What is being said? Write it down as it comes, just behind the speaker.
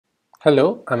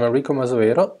Hello, I'm Enrico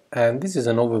Masoero, and this is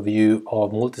an overview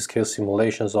of multiscale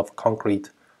simulations of concrete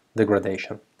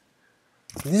degradation.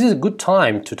 This is a good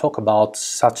time to talk about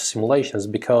such simulations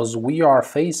because we are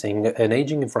facing an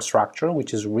aging infrastructure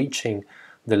which is reaching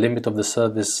the limit of the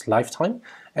service lifetime,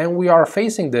 and we are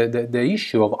facing the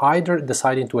issue of either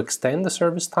deciding to extend the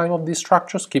service time of these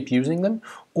structures, keep using them,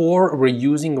 or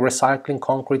reusing, recycling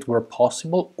concrete where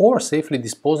possible, or safely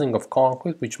disposing of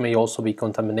concrete which may also be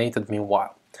contaminated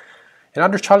meanwhile.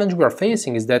 Another challenge we are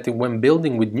facing is that when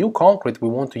building with new concrete, we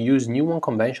want to use new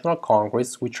unconventional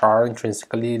concretes which are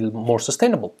intrinsically more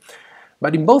sustainable.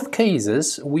 But in both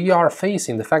cases, we are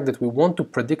facing the fact that we want to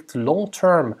predict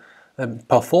long-term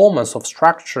performance of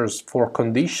structures for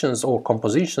conditions or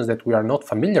compositions that we are not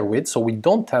familiar with, so we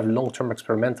don't have long-term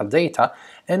experimental data,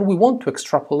 and we want to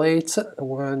extrapolate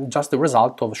just the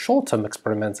result of short-term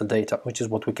experimental data, which is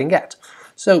what we can get.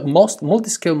 So most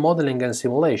multiscale modeling and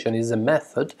simulation is a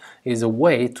method, is a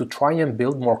way to try and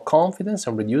build more confidence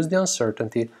and reduce the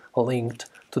uncertainty linked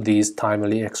to these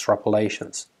timely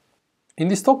extrapolations. In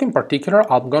this talk in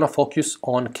particular, I'm going to focus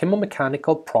on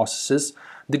chemomechanical processes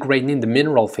degrading the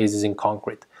mineral phases in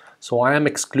concrete. So I am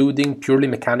excluding purely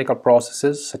mechanical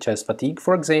processes such as fatigue,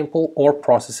 for example, or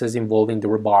processes involving the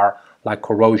rebar like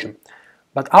corrosion.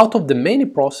 But out of the many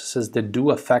processes that do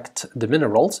affect the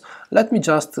minerals, let me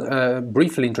just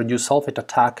briefly introduce sulphate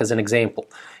attack as an example.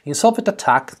 In sulphate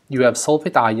attack, you have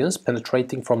sulphate ions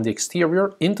penetrating from the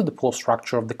exterior into the pore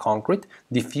structure of the concrete,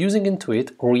 diffusing into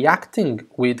it, reacting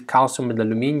with calcium and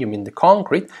aluminium in the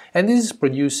concrete, and this is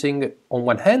producing, on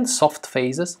one hand, soft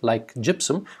phases like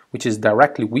gypsum, which is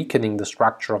directly weakening the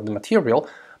structure of the material,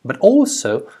 but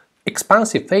also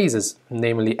expansive phases,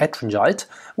 namely ettringite,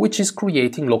 which is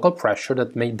creating local pressure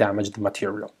that may damage the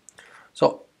material.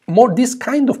 So this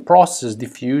kind of process,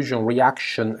 diffusion,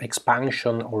 reaction,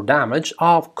 expansion or damage,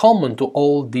 are common to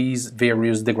all these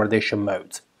various degradation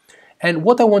modes. And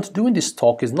what I want to do in this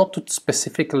talk is not to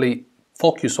specifically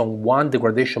focus on one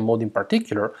degradation mode in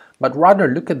particular, but rather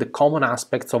look at the common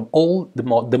aspects of all the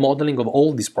modeling of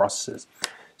all these processes.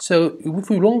 So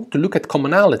if we want to look at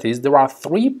commonalities, there are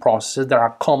three processes that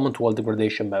are common to all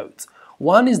degradation modes.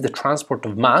 One is the transport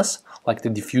of mass, like the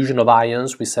diffusion of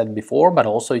ions we said before, but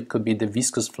also it could be the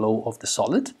viscous flow of the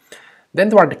solid. Then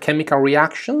there are the chemical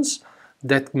reactions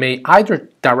that may either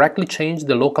directly change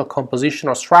the local composition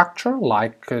or structure,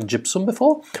 like gypsum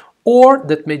before, or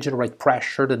that may generate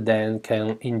pressure that then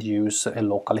can induce a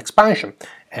local expansion.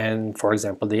 And for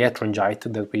example, the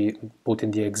ettringite that we put in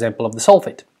the example of the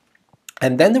sulphate.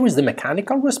 And then there is the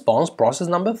mechanical response, process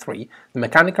number 3, the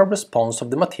mechanical response of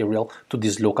the material to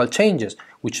these local changes,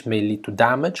 which may lead to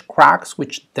damage, cracks,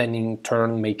 which then in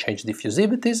turn may change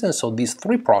diffusivities, and so these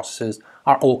three processes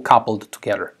are all coupled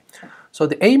together. So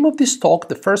the aim of this talk,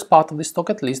 the first part of this talk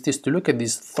at least, is to look at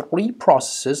these three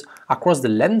processes across the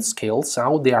length scales,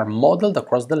 how they are modeled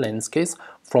across the length scales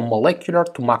from molecular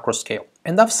to macroscale.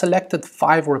 And I've selected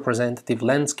 5 representative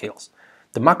length scales.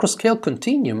 The macroscale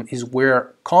continuum is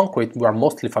where concrete, we are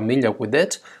mostly familiar with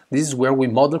it. This is where we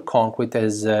model concrete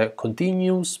as a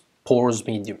continuous porous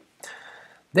medium.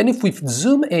 Then if we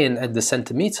zoom in at the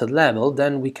centimeter level,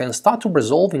 then we can start to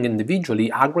resolving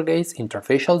individually aggregates,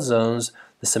 interfacial zones,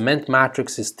 the cement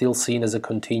matrix is still seen as a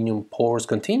continuum, porous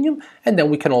continuum, and then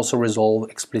we can also resolve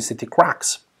explicit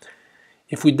cracks.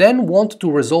 If we then want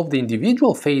to resolve the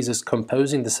individual phases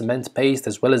composing the cement paste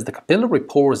as well as the capillary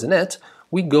pores in it,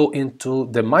 we go into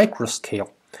the microscale,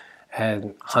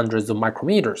 and hundreds of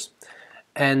micrometers.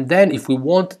 And then if we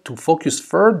want to focus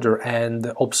further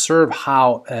and observe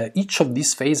how each of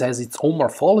these phases has its own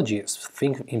morphology,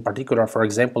 think in particular, for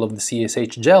example, of the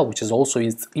CSH gel, which is also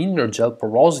its inner gel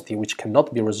porosity, which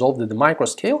cannot be resolved at the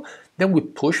microscale, then we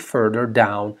push further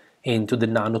down into the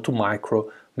nano to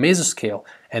micro mesoscale.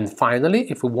 And finally,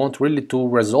 if we want really to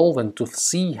resolve and to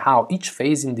see how each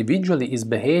phase individually is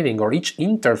behaving, or each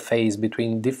interface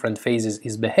between different phases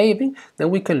is behaving, then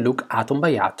we can look atom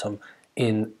by atom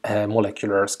in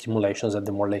molecular simulations at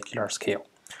the molecular scale.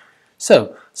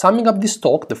 So, summing up this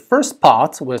talk, the first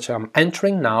part, which I'm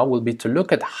entering now, will be to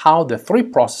look at how the three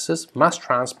processes, mass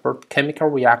transport, chemical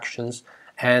reactions,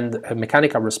 and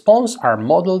mechanical response, are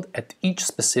modeled at each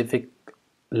specific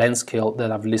length scale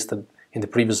that I've listed in the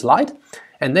previous slide.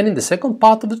 And then in the second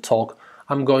part of the talk,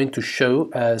 I'm going to show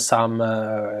some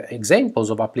examples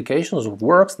of applications of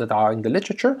works that are in the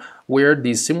literature where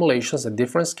these simulations at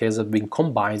different scales have been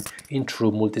combined in true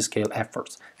multiscale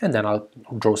efforts. And then I'll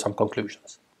draw some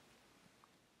conclusions.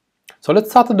 So let's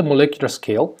start at the molecular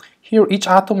scale. Here each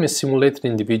atom is simulated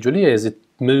individually as it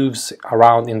moves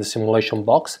around in the simulation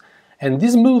box, and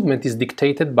this movement is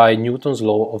dictated by Newton's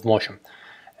law of motion.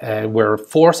 where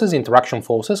forces, interaction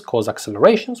forces, cause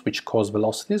accelerations, which cause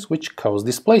velocities, which cause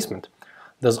displacement.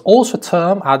 There's also a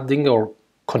term adding or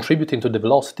contributing to the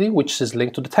velocity, which is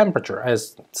linked to the temperature,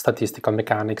 as statistical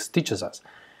mechanics teaches us.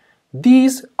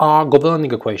 These are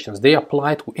governing equations. They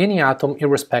apply to any atom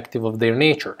irrespective of their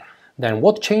nature. Then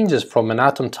what changes from an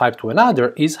atom type to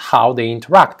another is how they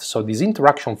interact. So these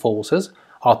interaction forces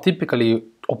are typically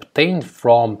obtained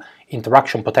from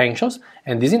interaction potentials,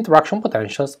 and these interaction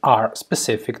potentials are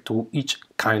specific to each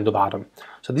kind of atom.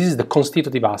 So this is the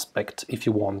constitutive aspect, if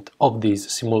you want, of these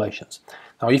simulations.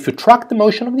 Now, if you track the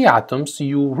motion of the atoms,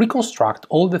 you reconstruct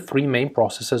all the three main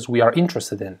processes we are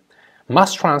interested in.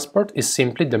 Mass transport is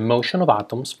simply the motion of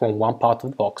atoms from one part of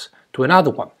the box to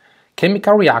another one.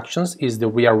 Chemical reactions is the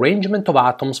rearrangement of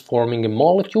atoms forming a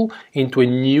molecule into a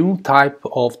new type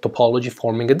of topology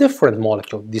forming a different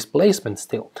molecule, displacement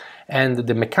still. And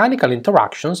the mechanical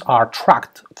interactions are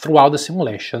tracked throughout the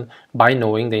simulation by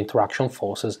knowing the interaction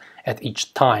forces at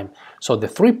each time. So the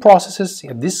three processes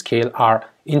at this scale are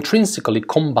intrinsically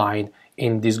combined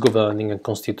in these governing and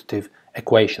constitutive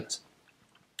equations.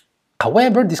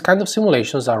 However, these kind of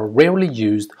simulations are rarely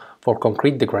used for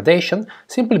concrete degradation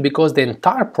simply because the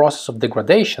entire process of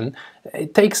degradation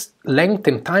takes length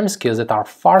and time scales that are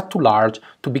far too large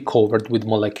to be covered with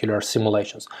molecular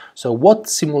simulations. So what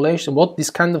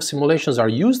these kind of simulations are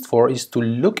used for is to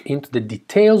look into the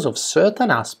details of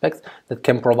certain aspects that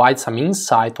can provide some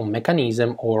insight on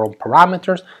mechanism or on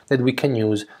parameters that we can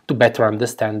use to better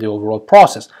understand the overall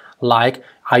process, like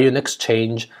ion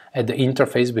exchange at the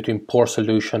interface between pore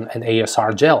solution and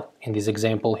ASR gel in this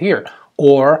example here,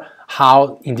 or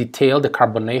how in detail the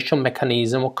carbonation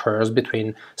mechanism occurs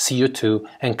between CO2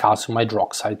 and calcium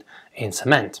hydroxide in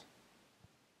cement.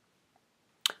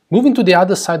 Moving to the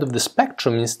other side of the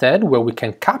spectrum instead, where we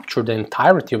can capture the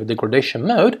entirety of degradation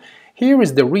mode, here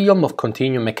is the realm of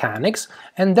continuum mechanics,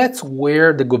 and that's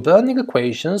where the governing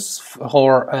equations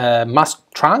for mass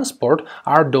transport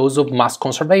are those of mass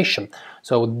conservation.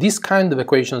 So this kind of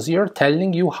equations here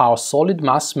telling you how solid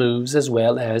mass moves as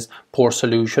well as pore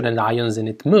solution and ions in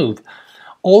it move.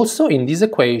 Also, in these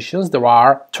equations there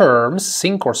are terms,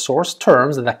 sink or source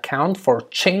terms, that account for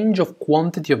change of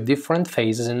quantity of different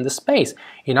phases in the space.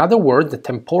 In other words, the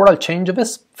temporal change of a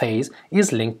phase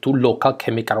is linked to local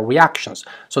chemical reactions.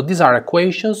 So these are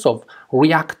equations of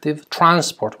reactive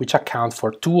transport, which account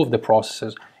for two of the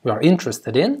processes we are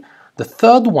interested in. The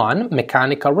third one,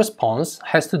 mechanical response,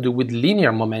 has to do with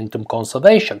linear momentum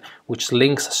conservation, which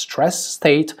links stress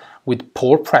state with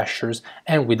pore pressures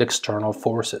and with external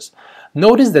forces.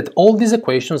 Notice that all these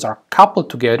equations are coupled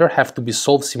together, have to be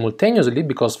solved simultaneously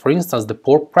because, for instance, the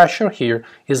pore pressure here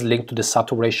is linked to the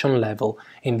saturation level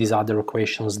in these other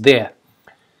equations there.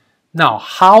 Now,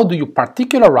 how do you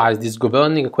particularize these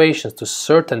governing equations to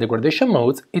certain degradation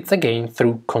modes? It's again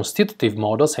through constitutive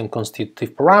models and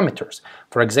constitutive parameters.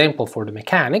 For example, for the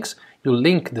mechanics, you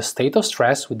link the state of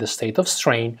stress with the state of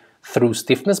strain through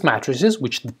stiffness matrices,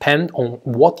 which depend on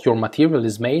what your material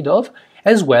is made of,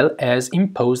 as well as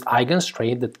imposed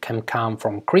eigenstrain that can come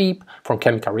from creep, from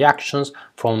chemical reactions,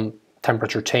 from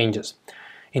temperature changes.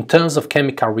 In terms of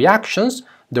chemical reactions,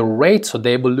 the rate, so the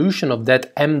evolution of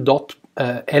that m dot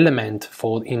element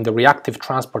in the reactive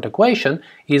transport equation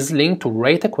is linked to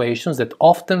rate equations that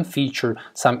often feature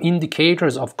some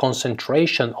indicators of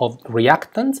concentration of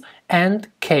reactants and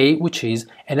K, which is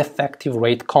an effective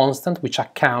rate constant, which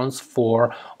accounts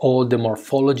for all the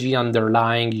morphology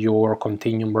underlying your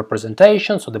continuum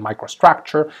representation, so the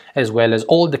microstructure, as well as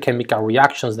all the chemical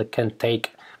reactions that can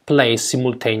take place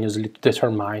simultaneously to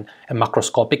determine a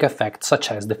macroscopic effect,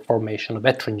 such as the formation of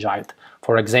ettringite,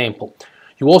 for example.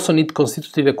 You also need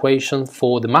constitutive equation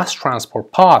for the mass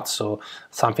transport part, so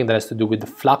something that has to do with the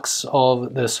flux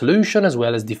of the solution as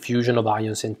well as diffusion of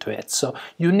ions into it. So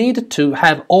you need to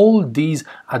have all these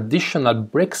additional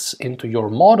bricks into your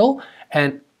model,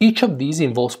 and each of these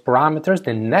involves parameters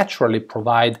that naturally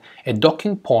provide a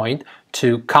docking point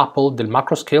to couple the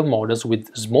macroscale models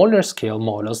with smaller scale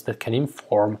models that can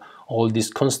inform all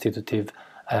these constitutive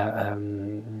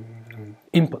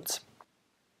inputs.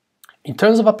 In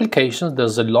terms of applications,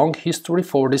 there's a long history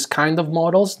for this kind of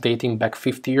models dating back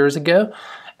 50 years ago,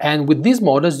 and with these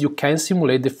models you can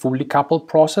simulate the fully coupled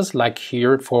process, like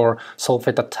here for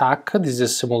sulphate attack. This is a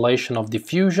simulation of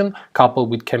diffusion coupled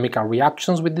with chemical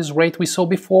reactions with this rate we saw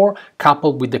before,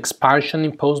 coupled with expansion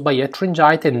imposed by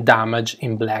ettringite and damage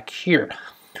in black here.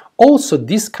 Also,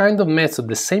 this kind of method,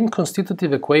 the same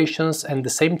constitutive equations and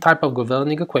the same type of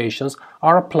governing equations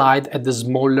are applied at the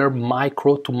smaller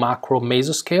micro to macro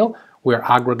mesoscale, where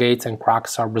aggregates and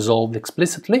cracks are resolved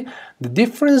explicitly. The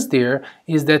difference there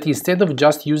is that instead of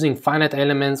just using finite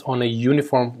elements on a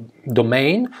uniform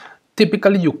domain,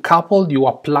 typically you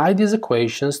apply these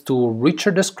equations to richer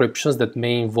descriptions that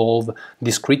may involve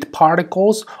discrete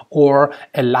particles or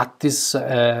a lattice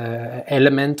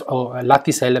element or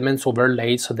lattice elements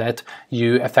overlaid, so that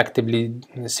you effectively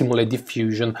simulate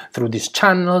diffusion through these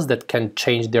channels that can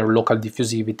change their local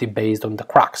diffusivity based on the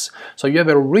cracks. So you have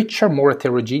a richer, more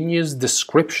heterogeneous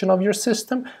description of your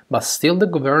system, but still the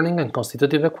governing and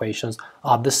constitutive equations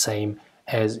are the same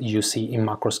as you see in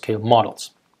macroscale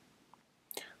models.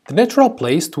 The natural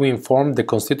place to inform the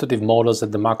constitutive models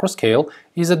at the macroscale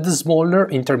is at the smaller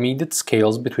intermediate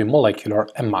scales between molecular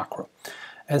and macro.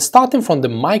 And starting from the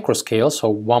microscale, so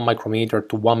 1 micrometer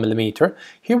to 1 millimeter,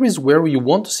 here is where you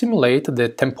want to simulate the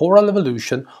temporal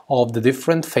evolution of the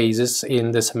different phases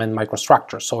in the cement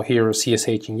microstructure. So here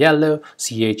CSH in yellow,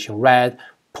 CH in red,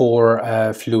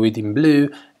 pore fluid in blue,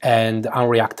 and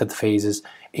unreacted phases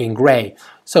in gray.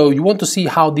 So you want to see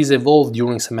how these evolve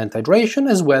during cement hydration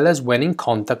as well as when in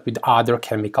contact with other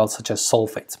chemicals such as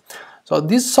sulfates. So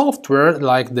this software,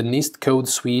 like the NIST code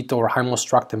suite or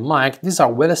Hymostruct and Mike, these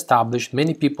are well established,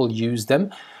 many people use them,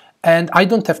 and I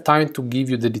don't have time to give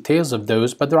you the details of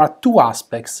those, but there are two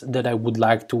aspects that I would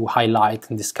like to highlight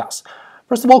and discuss.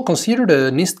 First of all, consider the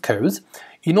NIST codes.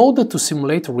 In order to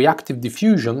simulate reactive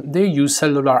diffusion, they use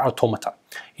cellular automata.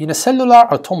 In a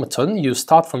cellular automaton, you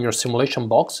start from your simulation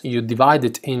box, you divide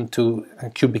it into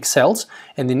cubic cells,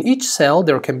 and in each cell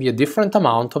there can be a different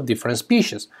amount of different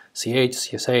species, CH,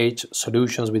 CSH,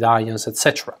 solutions with ions,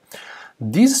 etc.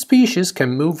 These species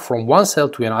can move from one cell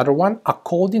to another one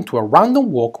according to a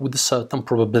random walk with a certain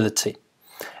probability.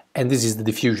 And this is the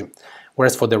diffusion.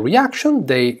 Whereas for the reaction,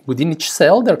 within each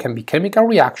cell there can be chemical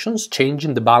reactions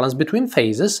changing the balance between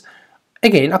phases,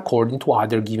 again according to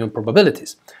other given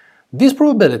probabilities. These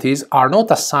probabilities are not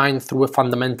assigned through a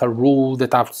fundamental rule that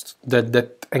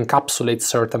encapsulates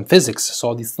certain physics,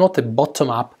 so it's not a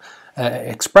bottom-up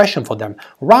expression for them.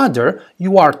 Rather,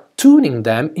 you are tuning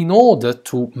them in order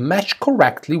to match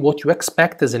correctly what you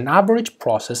expect as an average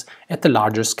process at a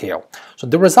larger scale. So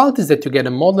the result is that you get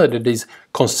a model that is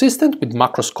consistent with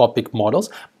macroscopic models,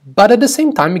 but at the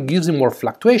same time it gives you more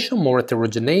fluctuation, more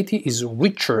heterogeneity, is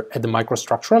richer at the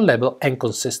microstructural level and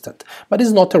consistent. But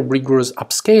it's not a rigorous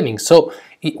upscaling, so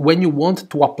when you want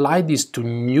to apply this to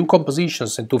new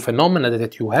compositions and to phenomena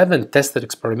that you haven't tested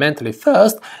experimentally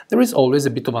first, there is always a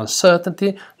bit of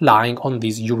uncertainty lying on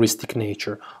this heuristic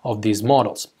nature of these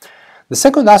models. The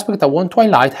second aspect I want to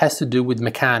highlight has to do with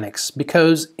mechanics,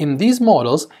 because in these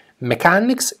models,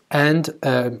 mechanics and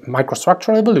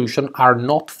microstructural evolution are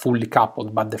not fully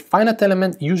coupled, but the finite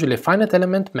element, usually a finite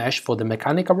element mesh for the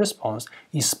mechanical response,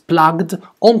 is plugged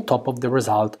on top of the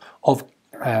result of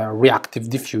reactive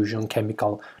diffusion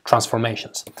chemical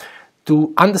transformations.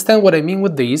 To understand what I mean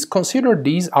with these, consider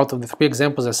these, out of the three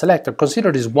examples I selected,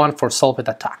 consider this one for sulfate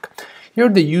attack. Here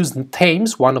they use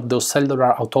Thames, one of those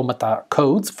cellular automata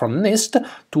codes from NIST,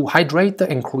 to hydrate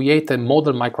and create a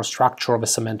model microstructure of a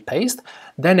cement paste,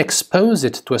 then expose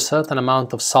it to a certain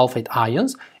amount of sulfate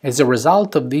ions. As a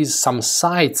result of these, some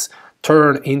sites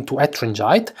turn into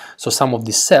ettringite, so some of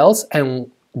these cells,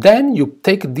 and then you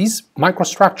take this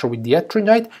microstructure with the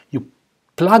ettringite, you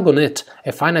plug on it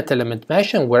a finite element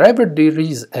mesh, and wherever there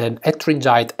is an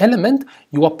ettringite element,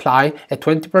 you apply a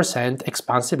 20%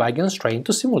 expansive eigenstrain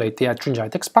to simulate the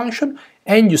ettringite expansion,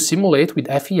 and you simulate with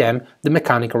FEM the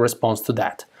mechanical response to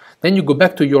that. Then you go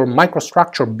back to your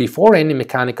microstructure before any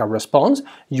mechanical response,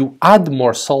 you add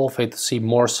more sulfate to see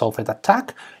more sulfate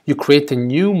attack, you create a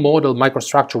new model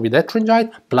microstructure with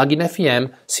ettringite, plug in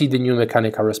FEM, see the new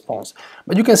mechanical response.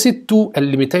 But you can see two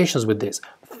limitations with this.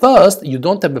 First, you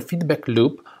don't have a feedback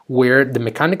loop where the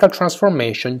mechanical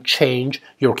transformation change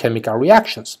your chemical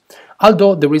reactions.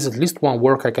 Although there is at least one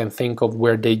work I can think of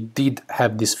where they did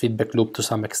have this feedback loop to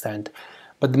some extent.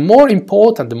 But the more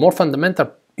important, the more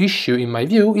fundamental issue in my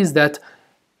view is that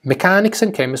mechanics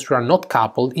and chemistry are not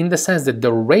coupled, in the sense that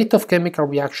the rate of chemical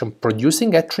reaction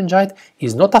producing ettringite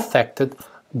is not affected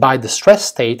by the stress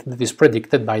state that is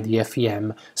predicted by the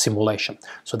FEM simulation.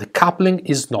 So the coupling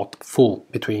is not full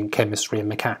between chemistry and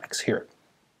mechanics here.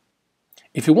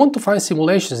 If you want to find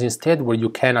simulations instead where you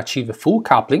can achieve a full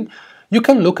coupling, you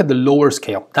can look at the lower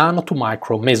scale, nano to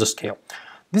micro mesoscale.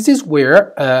 This is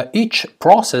where each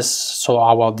process, so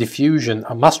our diffusion,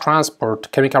 mass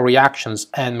transport, chemical reactions,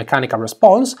 and mechanical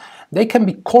response, they can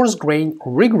be coarse-grained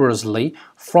rigorously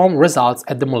from results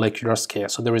at the molecular scale.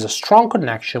 So there is a strong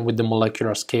connection with the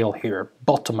molecular scale here,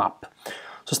 bottom up.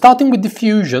 So starting with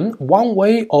diffusion, one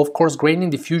way of coarse-graining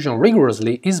diffusion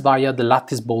rigorously is via the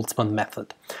lattice-Boltzmann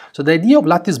method. So the idea of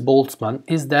lattice-Boltzmann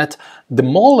is that the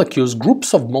molecules,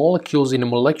 groups of molecules in a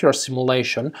molecular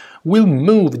simulation, will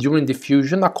move during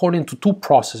diffusion according to two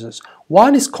processes.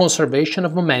 One is conservation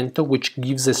of momentum, which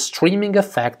gives a streaming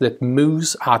effect that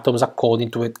moves atoms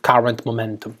according to a current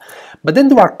momentum. But then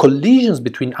there are collisions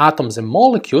between atoms and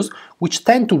molecules, which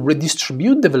tend to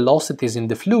redistribute the velocities in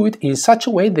the fluid in such a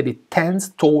way that it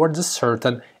tends towards a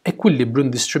certain equilibrium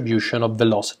distribution of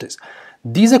velocities.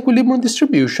 This equilibrium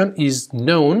distribution is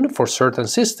known for certain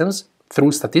systems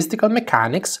through statistical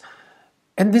mechanics,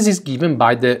 and this is given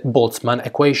by the Boltzmann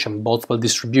equation, Boltzmann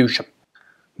distribution.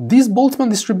 This Boltzmann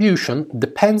distribution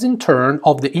depends in turn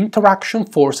of the interaction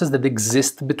forces that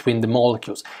exist between the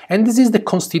molecules, and this is the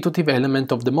constitutive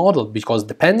element of the model, because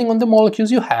depending on the molecules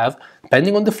you have,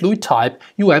 depending on the fluid type,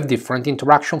 you have different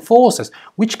interaction forces,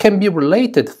 which can be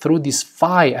related through this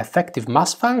phi effective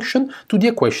mass function to the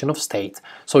equation of state.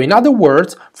 So in other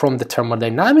words, from the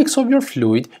thermodynamics of your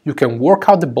fluid, you can work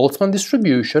out the Boltzmann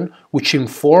distribution, which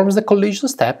informs the collision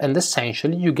step, and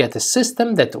essentially you get a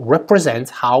system that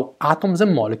represents how atoms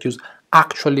and molecules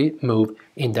actually move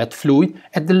in that fluid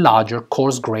at the larger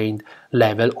coarse-grained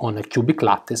level on a cubic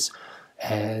lattice,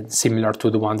 similar to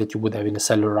the one that you would have in a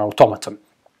cellular automaton.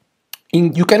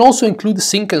 You can also include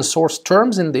sink and source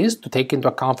terms in this to take into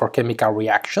account for chemical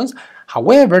reactions.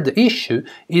 However, the issue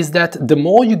is that the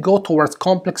more you go towards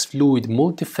complex fluid,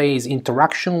 multi-phase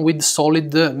interaction with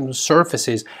solid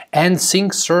surfaces and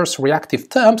sink-source reactive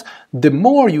terms, the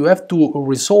more you have to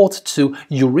resort to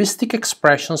heuristic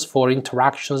expressions for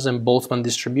interactions and Boltzmann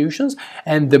distributions,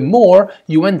 and the more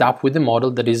you end up with a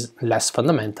model that is less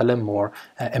fundamental and more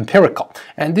empirical.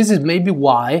 And this is maybe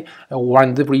why, one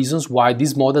of the reasons why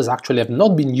these models actually have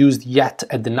not been used yet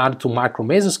at the nano to micro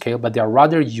mesoscale, but they are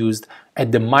rather used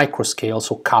at the microscale,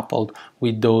 so coupled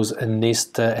with those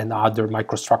NIST and other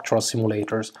microstructural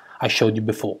simulators I showed you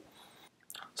before.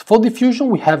 So for diffusion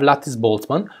we have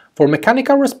lattice-Boltzmann. For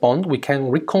mechanical response we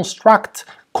can reconstruct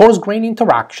coarse-grained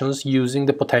interactions using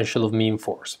the potential of mean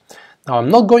force. Now I'm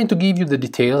not going to give you the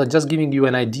details, I'm just giving you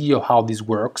an idea of how this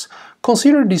works.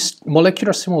 Consider this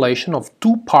molecular simulation of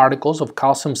two particles of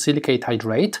calcium silicate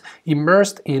hydrate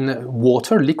immersed in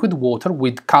water, liquid water,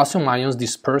 with calcium ions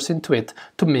dispersed into it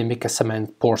to mimic a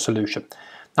cement pore solution.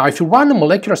 Now if you run a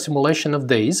molecular simulation of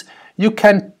these, you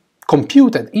can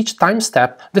compute at each time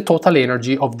step the total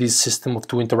energy of this system of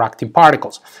two interacting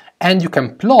particles. And you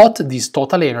can plot this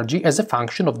total energy as a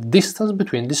function of distance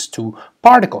between these two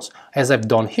particles, as I've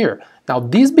done here. Now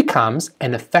this becomes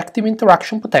an effective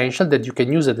interaction potential that you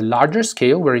can use at a larger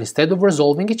scale, where instead of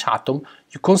resolving each atom,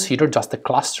 you consider just a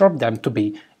cluster of them to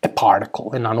be a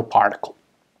particle, a nanoparticle.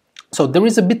 So there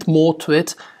is a bit more to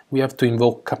it, we have to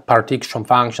invoke partition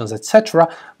functions,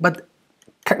 etc., but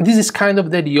this is kind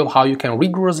of the idea of how you can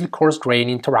rigorously coarse-grain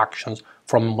interactions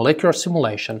from a molecular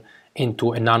simulation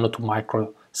into a nano to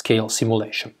micro scale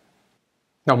simulation.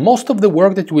 Now most of the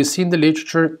work that you will see in the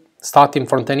literature starting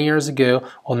from 10 years ago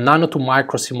on nano to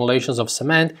micro simulations of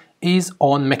cement is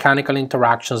on mechanical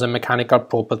interactions and mechanical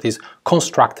properties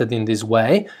constructed in this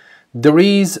way. There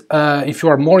is, if you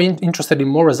are more interested in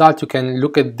more results, you can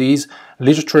look at this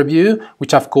literature review,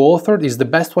 which I've co-authored. Is the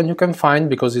best one you can find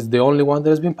because it's the only one that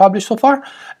has been published so far.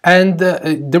 And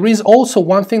there is also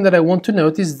one thing that I want to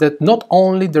notice, that not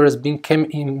only there has been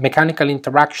mechanical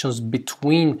interactions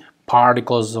between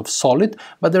particles of solid,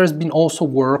 but there has been also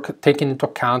work taken into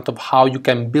account of how you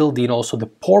can build in also the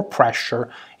pore pressure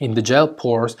in the gel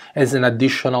pores as an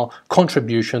additional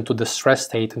contribution to the stress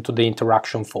state and to the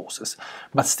interaction forces.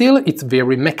 But still, it's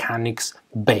very mechanics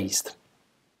based.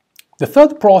 The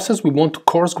third process we want to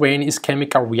coarse-grain is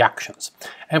chemical reactions.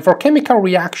 And for chemical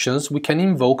reactions, we can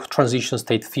invoke transition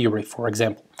state theory, for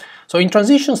example. So in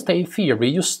transition state theory,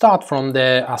 you start from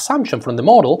the assumption, from the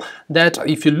model, that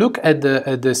if you look at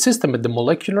the system at the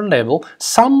molecular level,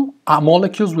 some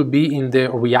molecules will be in the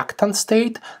reactant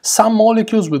state, some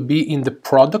molecules will be in the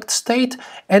product state,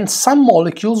 and some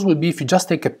molecules will be, if you just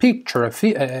take a picture,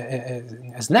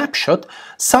 a snapshot,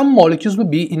 some molecules will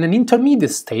be in an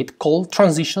intermediate state called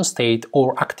transition state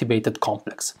or activated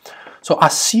complex. So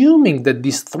assuming that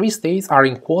these three states are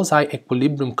in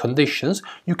quasi-equilibrium conditions,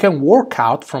 you can work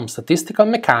out from statistical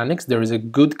mechanics, there is a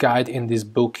good guide in this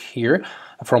book here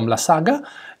from La Saga,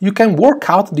 you can work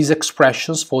out these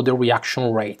expressions for the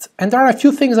reaction rate. And there are a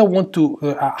few things I want to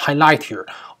highlight here.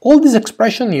 All this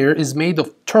expression here is made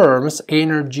of terms,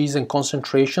 energies and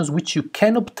concentrations which you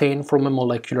can obtain from a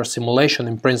molecular simulation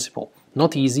in principle.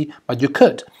 Not easy, but you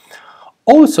could.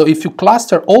 Also, if you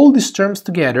cluster all these terms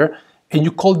together, and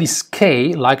you call this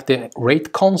K, like the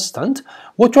rate constant,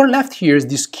 what you're left here is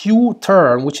this Q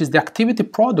term, which is the activity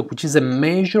product, which is a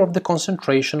measure of the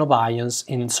concentration of ions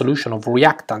in solution of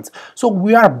reactants. So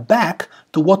we are back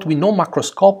to what we know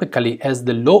macroscopically as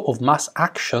the law of mass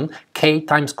action, K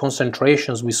times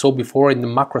concentrations we saw before in the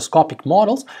macroscopic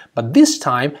models, but this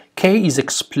time K is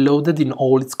exploded in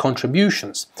all its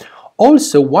contributions.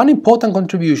 Also, one important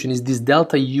contribution is this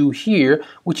delta U here,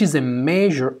 which is a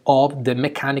measure of the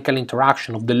mechanical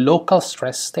interaction, of the local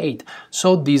stress state.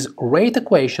 So these rate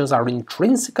equations are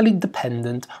intrinsically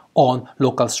dependent on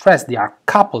local stress. They are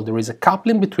coupled. There is a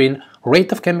coupling between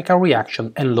rate of chemical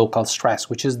reaction and local stress,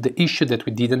 which is the issue that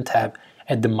we didn't have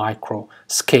at the micro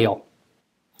scale.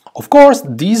 Of course,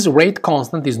 this rate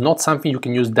constant is not something you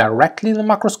can use directly in a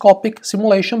macroscopic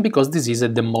simulation because this is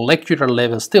at the molecular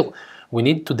level still. We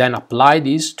need to then apply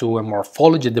this to a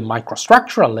morphology at the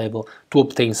microstructural level to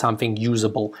obtain something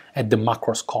usable at the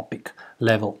macroscopic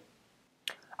level.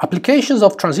 Applications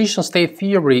of transition state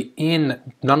theory in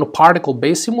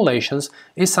nanoparticle-based simulations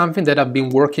is something that I've been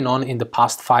working on in the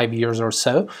past 5 years or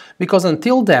so, because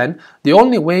until then, the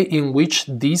only way in which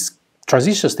this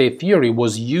transition state theory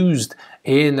was used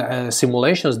in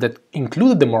simulations that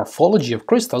included the morphology of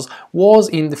crystals was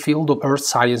in the field of earth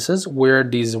sciences, where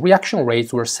these reaction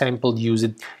rates were sampled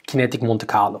using kinetic Monte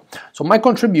Carlo. So my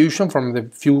contribution from the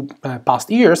few past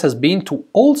years has been to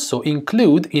also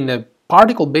include in a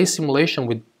particle-based simulation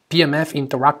with PMF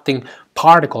interacting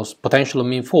particles, potential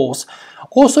mean force,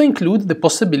 also include the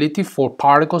possibility for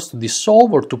particles to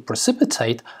dissolve or to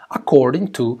precipitate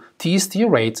according to TST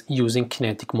rates using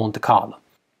kinetic Monte Carlo.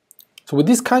 So with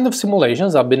these kind of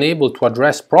simulations, I've been able to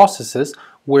address processes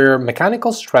where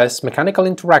mechanical stress, mechanical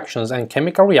interactions, and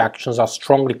chemical reactions are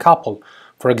strongly coupled.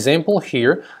 For example,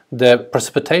 here, the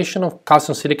precipitation of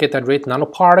calcium silicate hydrate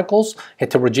nanoparticles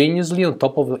heterogeneously on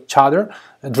top of each other,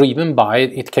 driven by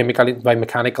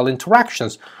mechanical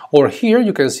interactions. Or here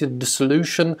you can see the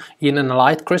dissolution in an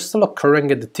alite crystal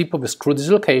occurring at the tip of a screw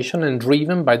dislocation and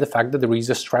driven by the fact that there is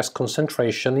a stress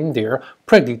concentration in there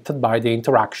predicted by the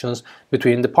interactions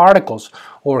between the particles.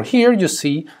 Or here you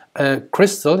see a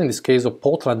crystal, in this case of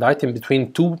portlandite, in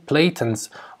between two platens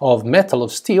of metal,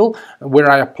 of steel,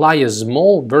 where I apply a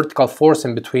small vertical force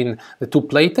in between the two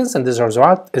platens, and as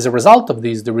a result of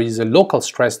this there is a local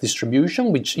stress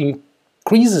distribution which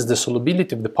increases the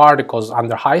solubility of the particles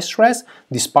under high stress.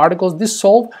 These particles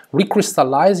dissolve,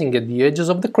 recrystallizing at the edges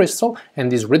of the crystal, and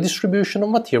this redistribution of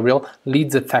material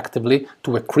leads effectively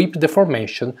to a creep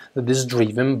deformation that is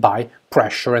driven by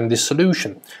pressure and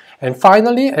dissolution. And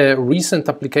finally, a recent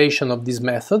application of this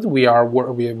method, we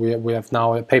have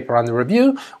now a paper under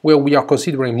review where we are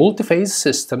considering multi-phase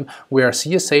system where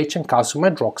CSH and calcium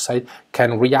hydroxide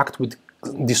can react with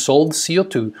dissolved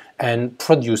CO2 and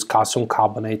produce calcium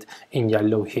carbonate in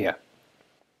yellow here.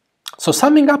 So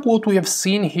summing up what we have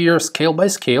seen here scale by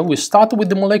scale, we started with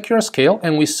the molecular scale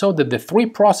and we saw that the three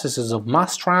processes of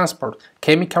mass transport,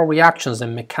 chemical reactions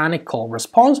and mechanical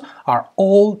response are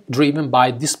all driven by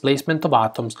displacement of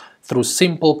atoms through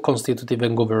simple constitutive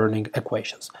and governing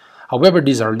equations. However,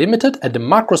 these are limited. At the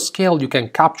macro scale you can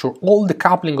capture all the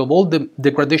coupling of all the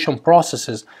degradation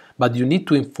processes, but you need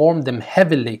to inform them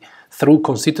heavily through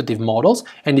constitutive models,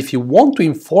 and if you want to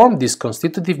inform these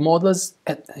constitutive models,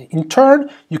 in turn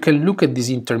you can look at these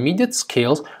intermediate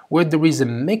scales where there is a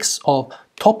mix of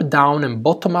top-down and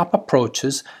bottom-up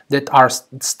approaches that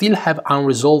still have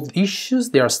unresolved issues.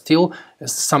 They are still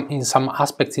in some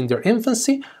aspects in their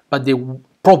infancy, but they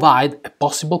provide a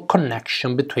possible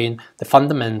connection between the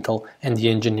fundamental and the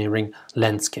engineering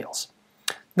length scales.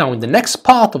 Now in the next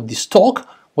part of this talk,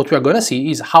 what we are going to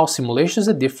see is how simulations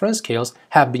at different scales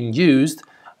have been used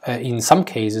in some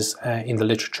cases in the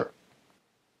literature.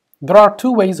 There are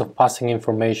two ways of passing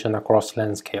information across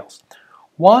length scales.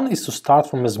 One is to start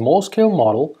from a small scale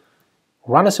model,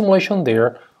 run a simulation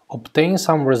there, obtain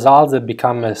some results that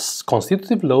become a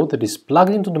constitutive load that is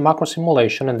plugged into the macro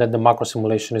simulation, and then the macro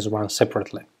simulation is run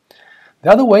separately. The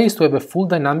other way is to have a full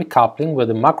dynamic coupling where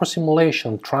the macro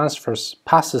simulation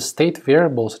passes state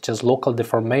variables such as local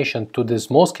deformation to the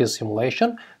small scale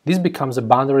simulation. This becomes a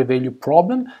boundary value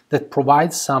problem that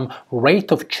provides some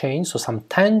rate of change, so some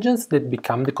tangents that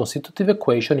become the constitutive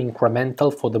equation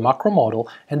incremental for the macro model,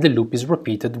 and the loop is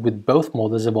repeated with both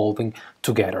models evolving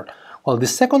together. Well, the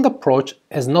second approach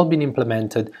has not been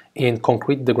implemented in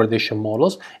concrete degradation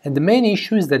models, and the main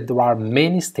issue is that there are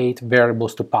many state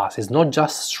variables to pass. It's not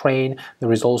just strain,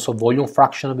 there is also volume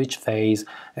fraction of each phase,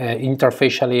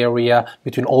 interfacial area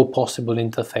between all possible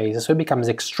interfaces, so it becomes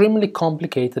extremely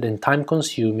complicated and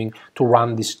time-consuming to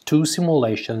run these two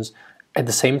simulations at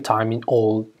the same time in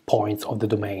all points of the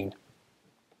domain.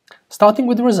 Starting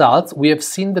with the results, we have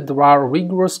seen that there are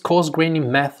rigorous coarse-graining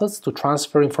methods to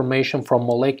transfer information from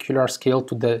molecular scale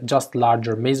to the just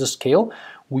larger mesoscale.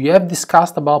 We have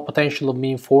discussed about potential of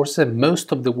mean forces, and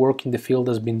most of the work in the field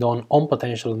has been done on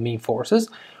potential of mean forces.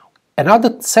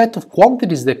 Another set of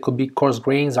quantities that could be coarse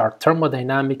grains are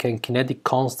thermodynamic and kinetic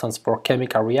constants for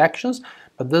chemical reactions,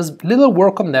 but there's little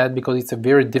work on that because it's a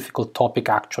very difficult topic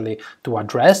actually to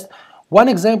address. One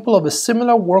example of a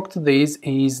similar work to this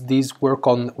is this work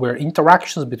on where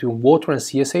interactions between water and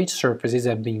CSH surfaces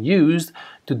have been used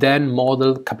to then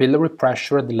model capillary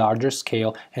pressure at the larger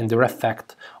scale and their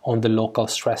effect on the local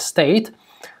stress state.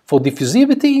 For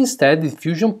diffusivity instead,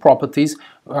 diffusion properties,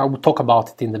 we'll talk about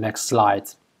it in the next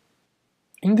slides.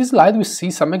 In this slide we see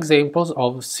some examples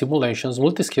of simulations,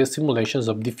 multi-scale simulations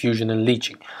of diffusion and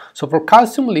leaching. So for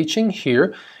calcium leaching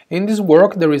here, in this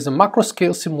work there is a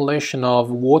macroscale simulation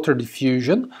of water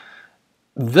diffusion.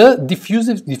 The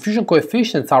diffusion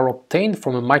coefficients are obtained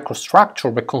from a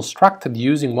microstructure but constructed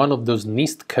using one of those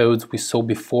NIST codes we saw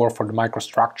before for the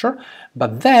microstructure,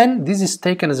 but then this is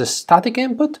taken as a static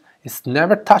input, it's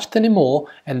never touched anymore,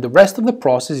 and the rest of the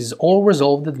process is all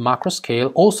resolved at the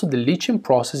macroscale. Also the leaching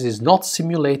process is not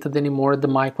simulated anymore at the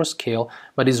microscale,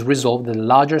 but is resolved at a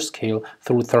larger scale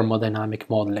through thermodynamic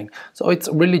modeling. So it's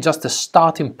really just a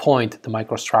starting point at the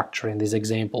microstructure in this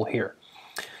example here.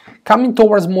 Coming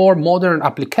towards more modern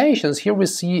applications, here we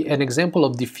see an example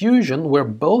of diffusion where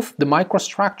both the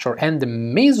microstructure and the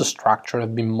mesostructure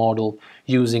have been modeled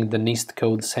using the NIST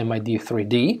code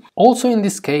SEMID3D. Also in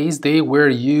this case, they were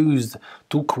used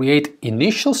to create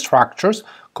initial structures,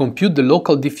 compute the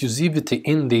local diffusivity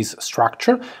in this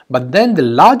structure, but then the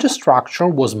larger structure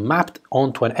was mapped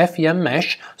onto an FEM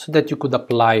mesh so that you could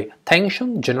apply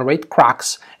tension, generate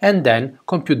cracks, and then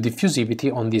compute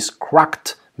diffusivity on this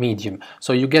cracked medium.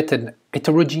 So you get an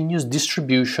heterogeneous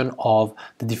distribution of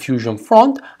the diffusion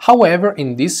front. However,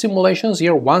 in these simulations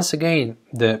here, once again,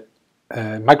 the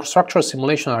microstructural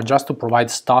simulations are just to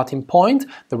provide starting point.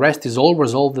 The rest is all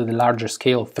resolved at a larger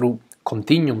scale through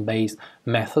continuum-based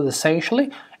method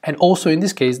essentially. And also in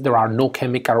this case, there are no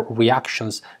chemical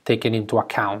reactions taken into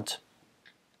account.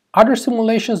 Other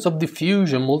simulations of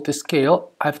diffusion multiscale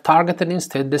have targeted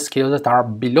instead the scales that are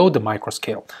below the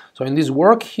microscale. So in this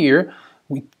work here,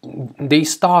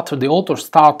 the authors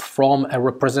start from a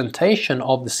representation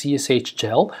of the CSH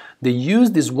gel. They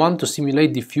use this one to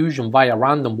simulate diffusion via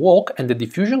random walk, and the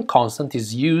diffusion constant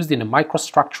is used in a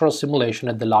microstructural simulation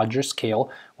at the larger scale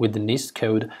with the NIST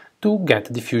code to get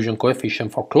the diffusion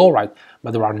coefficient for chloride.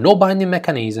 But there are no binding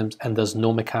mechanisms and there's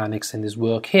no mechanics in this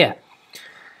work here.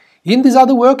 In this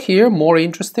other work here, more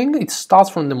interesting, it starts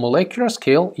from the molecular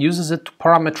scale, uses it to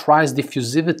parameterize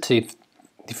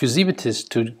diffusivities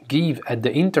to give at the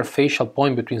interfacial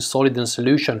point between solid and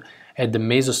solution at the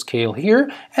mesoscale here,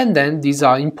 and then these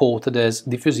are imported as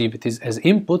diffusivities as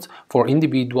inputs for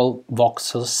individual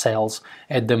voxel cells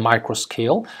at the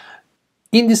microscale.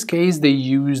 In this case they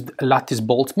used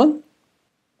lattice-Boltzmann,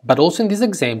 but also in this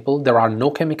example there are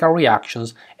no chemical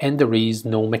reactions and there is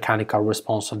no mechanical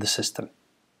response of the system.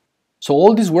 So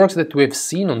all these works that we have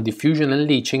seen on diffusion and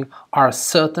leaching are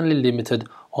certainly limited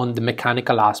on the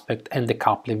mechanical aspect and the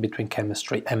coupling between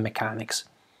chemistry and mechanics.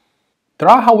 There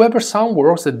are, however, some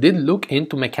works that did look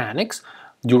into mechanics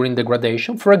during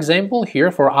degradation. For example,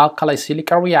 here for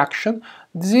alkali-silica reaction,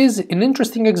 this is an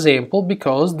interesting example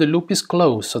because the loop is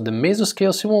closed, so the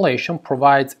mesoscale simulation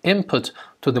provides input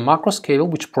to the macroscale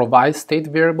which provides state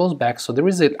variables back, so there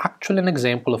is actually an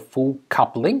example of full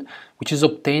coupling which is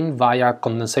obtained via a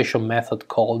condensation method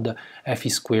called Fe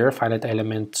squared, finite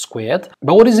element squared.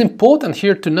 But what is important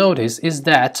here to notice is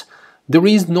that there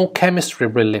is no chemistry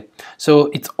really, so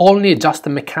it's only just a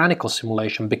mechanical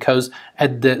simulation because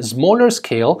at the smaller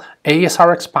scale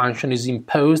ASR expansion is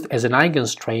imposed as an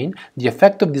eigenstrain. The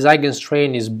effect of this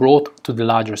eigenstrain is brought to the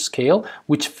larger scale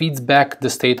which feeds back the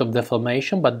state of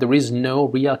deformation, but there is no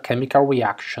real chemical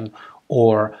reaction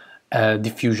or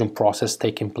diffusion process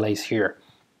taking place here.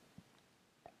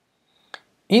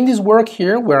 In this work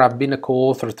here, where I've been a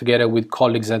co-author together with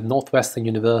colleagues at Northwestern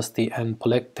University and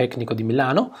Politecnico di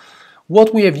Milano,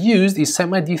 what we have used is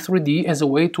SEMID3D as a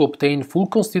way to obtain full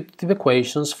constitutive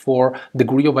equations for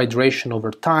degree of hydration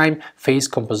over time, phase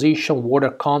composition, water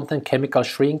content, chemical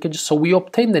shrinkage. So we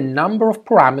obtained a number of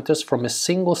parameters from a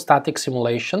single static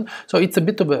simulation. So it's a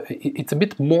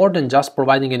bit more than just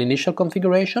providing an initial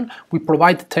configuration. We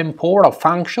provide temporal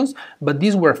functions, but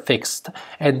these were fixed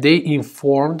and they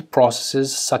informed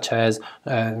processes such as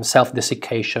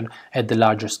self-desiccation at the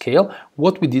larger scale.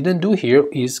 What we didn't do here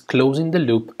is closing the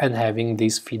loop and having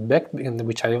this feedback,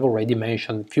 which I have already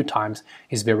mentioned a few times,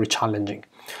 is very challenging.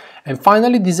 And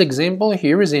finally, this example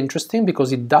here is interesting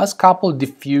because it does couple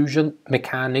diffusion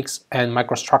mechanics and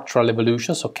microstructural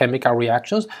evolution, so chemical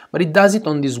reactions, but it does it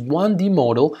on this 1D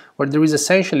model where there is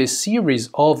essentially a series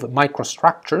of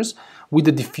microstructures with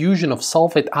the diffusion of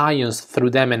sulphate ions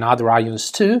through them and other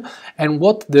ions too. And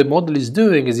what the model is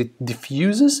doing is it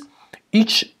diffuses.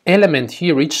 Each element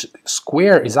here, each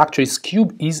square is actually, its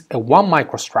cube is a 1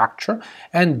 microstructure,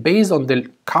 and based on the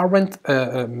current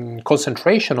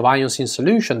concentration of ions in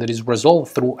solution that is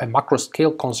resolved through a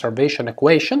macroscale conservation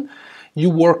equation, you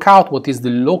work out what is the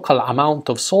local amount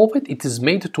of sulfate. It is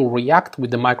made to react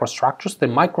with the microstructures. The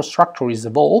microstructure is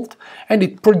evolved and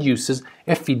it produces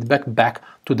a feedback back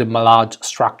to the large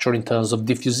structure in terms of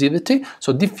diffusivity.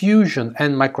 So diffusion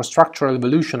and microstructural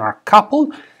evolution are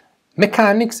coupled.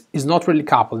 Mechanics is not really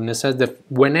coupled in the sense that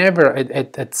whenever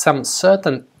at some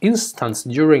certain instance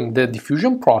during the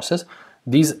diffusion process,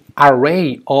 this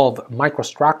array of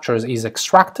microstructures is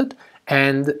extracted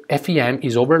and FEM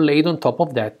is overlaid on top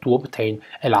of that to obtain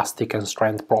elastic and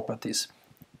strength properties.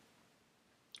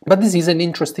 But this is an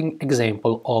interesting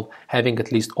example of having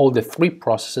at least all the 3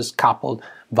 processes coupled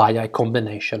via a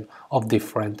combination of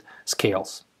different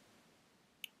scales.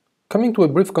 Coming to a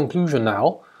brief conclusion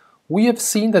now, we have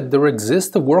seen that there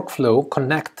exists a workflow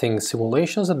connecting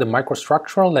simulations at the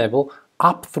microstructural level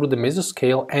up through the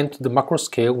mesoscale and to the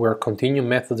macroscale where continuum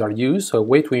methods are used, so a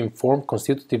way to inform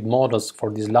constitutive models for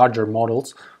these larger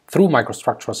models through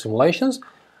microstructural simulations.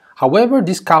 However,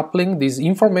 this coupling, this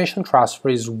information transfer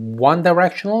is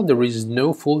one-directional, there is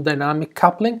no full dynamic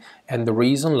coupling, and the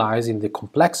reason lies in the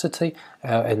complexity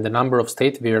and the number of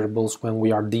state variables when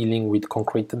we are dealing with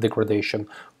concrete degradation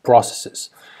processes.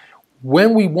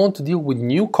 When we want to deal with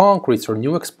new concretes or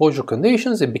new exposure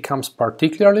conditions, it becomes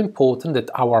particularly important that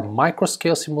our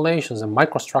microscale simulations and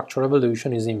microstructure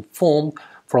evolution is informed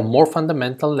from more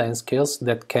fundamental length scales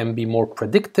that can be more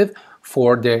predictive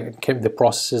for the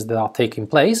processes that are taking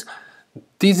place.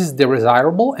 This is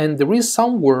desirable, and there is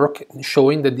some work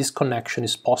showing that this connection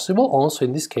is possible. Also,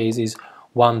 in this case, is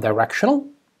one-directional.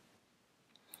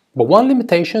 But one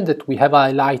limitation that we have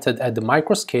highlighted at the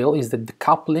microscale is that the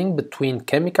coupling between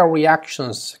chemical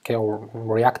reactions or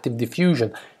reactive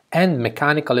diffusion and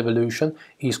mechanical evolution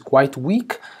is quite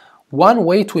weak. One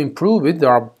way to improve it,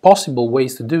 there are possible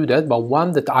ways to do that, but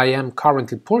one that I am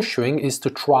currently pursuing is to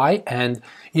try and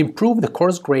improve the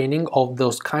coarse graining of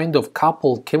those kind of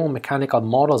coupled chemomechanical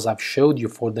models I've showed you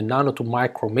for the nano to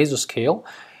micro mesoscale.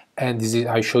 And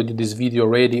I showed you this video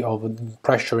already of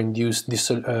pressure-induced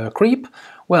creep.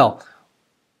 Well,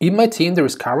 in my team there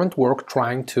is current work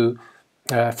trying to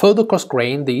further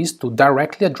coarse-grain these to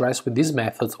directly address with these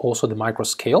methods also the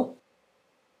microscale.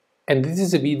 And this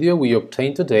is a video we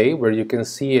obtained today where you can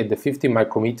see at the 50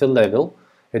 micrometer level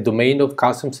a domain of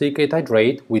calcium silicate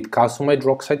hydrate with calcium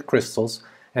hydroxide crystals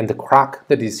and the crack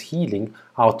that is healing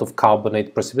out of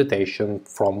carbonate precipitation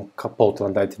from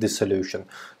Portlandite dissolution.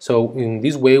 So in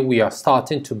this way we are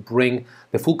starting to bring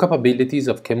the full capabilities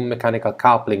of chemomechanical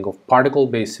coupling of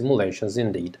particle-based simulations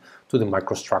indeed to the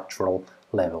microstructural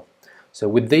level. So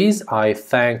with this I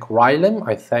thank Rilem,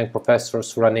 I thank Professor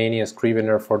Suraneni and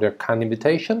Scrivener for their kind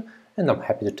invitation, and I'm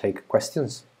happy to take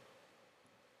questions.